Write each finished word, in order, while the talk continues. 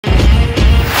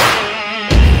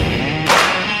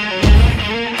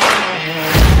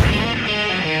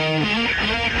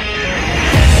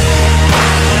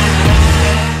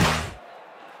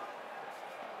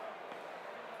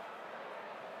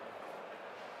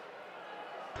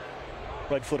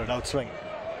Right-footed outswing.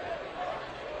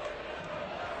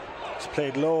 It's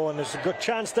played low and there's a good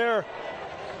chance there.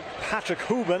 Patrick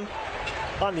Hooban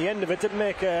on the end of it, didn't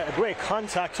make a great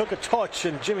contact, took a touch,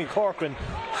 and Jimmy Corcoran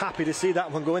happy to see that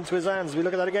one go into his hands. We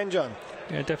look at that again, John.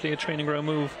 Yeah, definitely a training ground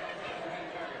move.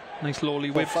 Nice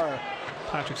lowly whip.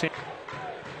 Patrick's in.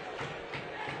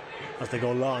 As they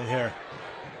go long here.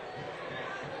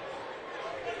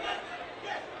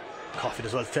 Coffey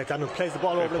does well to take that and plays the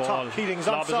ball over the top. Keating's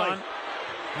onside.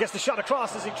 He gets the shot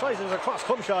across as he tries it. It was a cross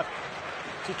come shot.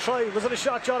 Was it a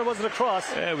shot, John, or was it a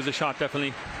cross? It was a shot,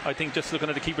 definitely. I think just looking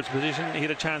at the keeper's position, he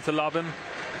had a chance to lob him.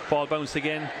 Ball bounced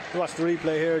again. You watch the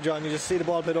replay here, John. You just see the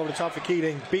ball played over the top for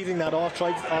Keating, beating that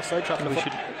offside trap. We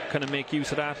should kind of make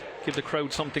use of that, give the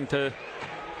crowd something to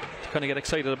kind of get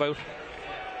excited about,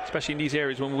 especially in these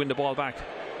areas when we win the ball back.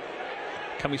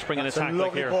 Can we spring an attack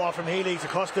like here? A lovely ball from Healy to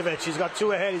Kostovic. He's got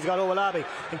two ahead. He's got Owolabi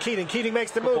and Keating. Keating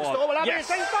makes the move. Owolabi, yes.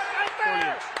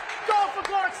 Goal for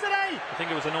Cork City! I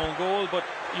think it was an own goal, but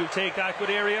you take that.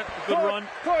 Good area, good run.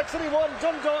 Cork City 1,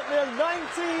 Dundalk 0.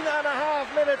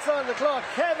 19.5 minutes on the clock.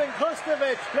 Kevin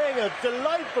Kostovic playing a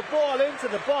delightful ball into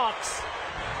the box.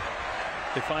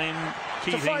 To find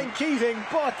Keating,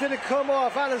 but did it come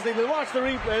off? Annesley, we'll watch the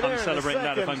replay there. I'm celebrating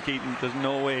that if I'm Keating. There's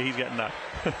no way he's getting that.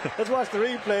 Let's watch the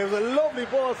replay. It was a lovely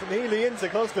ball from Healy into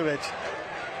Kostovic.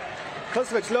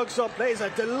 Kostovic looks up, plays a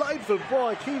delightful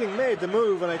ball. Keating made the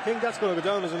move, and I think that's going to go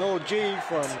down as an OG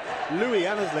from Louis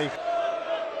Annesley.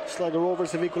 Sligo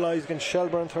Rovers have equalised against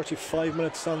Shelbourne. 35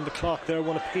 minutes on the clock there,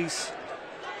 one apiece.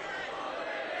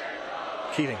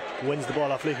 Keating wins the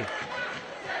ball off Leahy.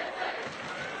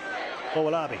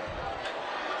 Owolabi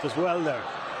does well there.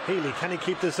 Healy, can he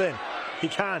keep this in? He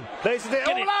can. Plays it in.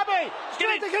 Owolabi!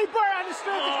 Straight to keeper, and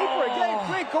straight to keeper again.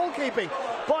 Great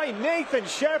goalkeeping by Nathan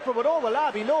Sherper, but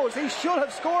Owolabi knows he should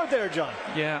have scored there, John.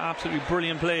 Yeah, absolutely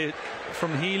brilliant play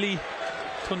from Healy.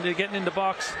 Tunde getting in the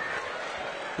box.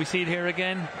 We see it here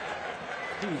again.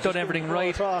 Done everything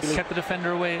right. Kept the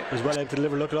defender away. Was well able to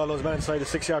deliver. Look at all those men inside the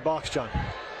 6-yard box, John.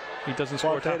 He doesn't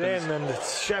score. Played in, and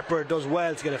Shepard does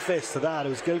well to get a fist to that. It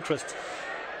was Gilchrist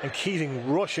and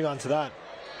Keating rushing onto that.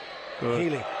 Good.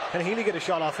 Healy. Can Healy get a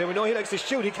shot off here? We know he likes to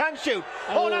shoot. He can shoot.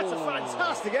 Oh, that's a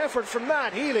fantastic effort from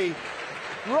Matt Healy.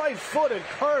 Right-footed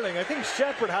curling. I think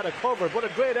Shepard had a cover, but a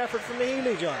great effort from the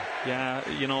Healy, John. Yeah,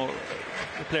 you know,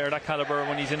 a player of that calibre,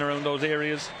 when he's in around those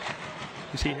areas.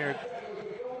 You see here,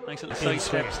 nice little side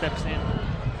step, steps in.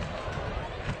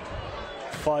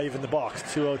 5 in the box,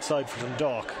 2 outside for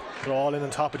Dundalk. They're all in on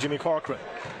top of Jimmy Corcoran.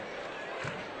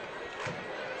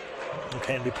 And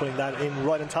Kennedy putting that in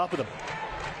right on top of them.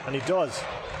 And he does.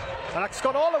 And that's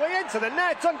gone all the way into the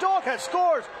net. Dundalk has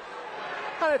scored.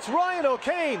 And it's Ryan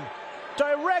O'Kane,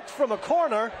 direct from a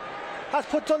corner, has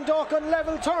put Dundalk on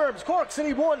level terms. Cork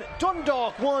City 1,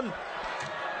 Dundalk 1.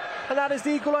 And that is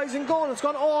the equalising goal. It's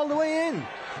gone all the way in.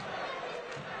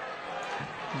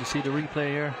 You see the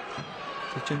replay here.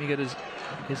 So Jimmy get his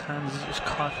hands just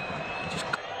caught.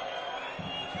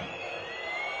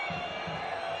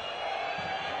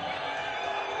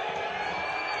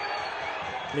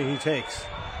 He takes.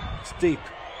 It's deep.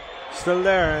 Still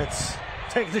there. It's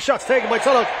taking the shots taken by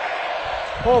Tulloch.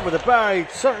 Over the bar. He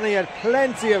certainly had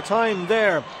plenty of time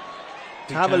there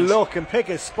to have a look and pick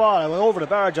his spot. I went over the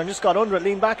bar, John, just got under it,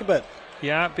 leaned back a bit.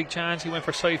 Yeah, big chance. He went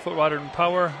for side foot rather than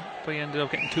power, but he ended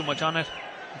up getting too much on it.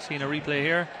 You've seen a replay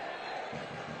here.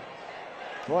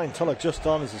 Ryan Tulloch just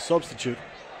on as a substitute.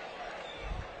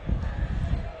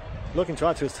 Looking to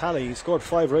add to his tally, he scored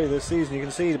 5 already this season. You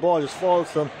can see the ball just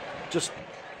falls to him. Just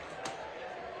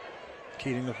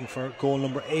Keating looking for goal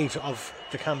number 8 of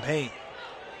the campaign.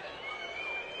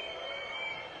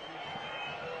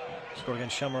 Scored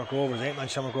against Shamrock Rovers. 8-man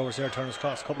Shamrock Rovers there, Turner's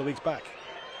Cross a couple of weeks back.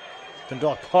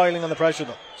 Dundalk piling on the pressure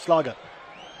though. Sláige.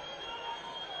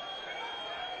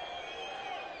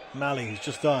 Malley, he's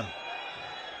just on.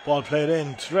 Ball played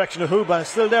in, direction of Hooban,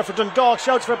 still there for Dundalk,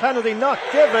 shouts for a penalty, not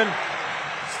given.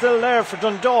 Still there for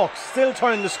Dundalk, still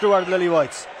turning the screw out of Lily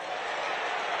Whites.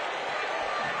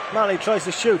 Malley tries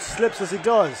to shoot, slips as he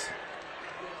does.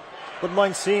 Wouldn't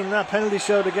mind seeing that penalty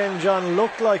shout again, John.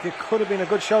 Looked like it could have been a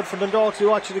good shout for Dundalk to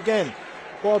watch it again.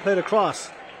 Ball played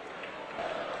across.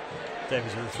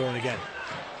 Davies will throw it again.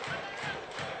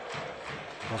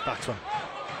 Goes back to him.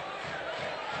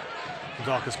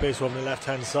 Dundalk has space over on the left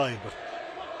hand side, but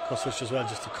Kostovic as well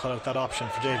just to cut out that option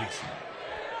for Davies.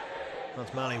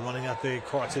 That's Malley running at the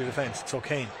Cork City defence. It's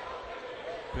O'Kane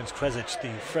against Kresic,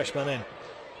 the freshman in.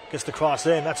 Gets the cross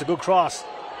in, that's a good cross.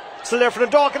 Still there for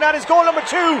Dundalk, and that is goal number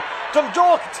 2.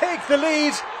 Dundalk take the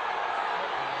lead.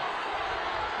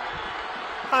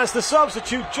 As the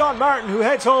substitute, John Martin, who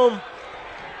heads home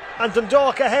And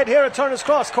Dundalk ahead here at Turner's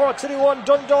Cross. Cork City 1,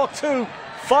 Dundalk 2.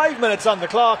 5 minutes on the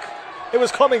clock. It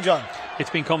was coming, John. It's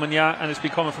been coming, yeah, and it's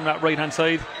been coming from that right hand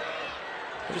side.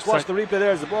 Just watch the replay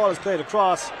there as the ball is played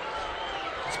across.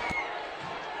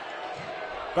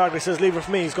 Barkley says, leave it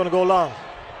for me, he's going to go long.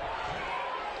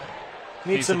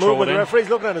 Needs some movement. The referee's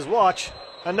looking at his watch.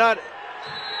 And that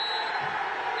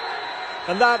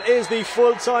is the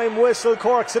full-time whistle.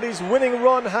 Cork City's winning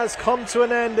run has come to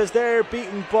an end as they're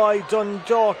beaten by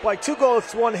Dundalk by 2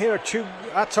 goals to 1 here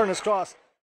at Turner's Cross.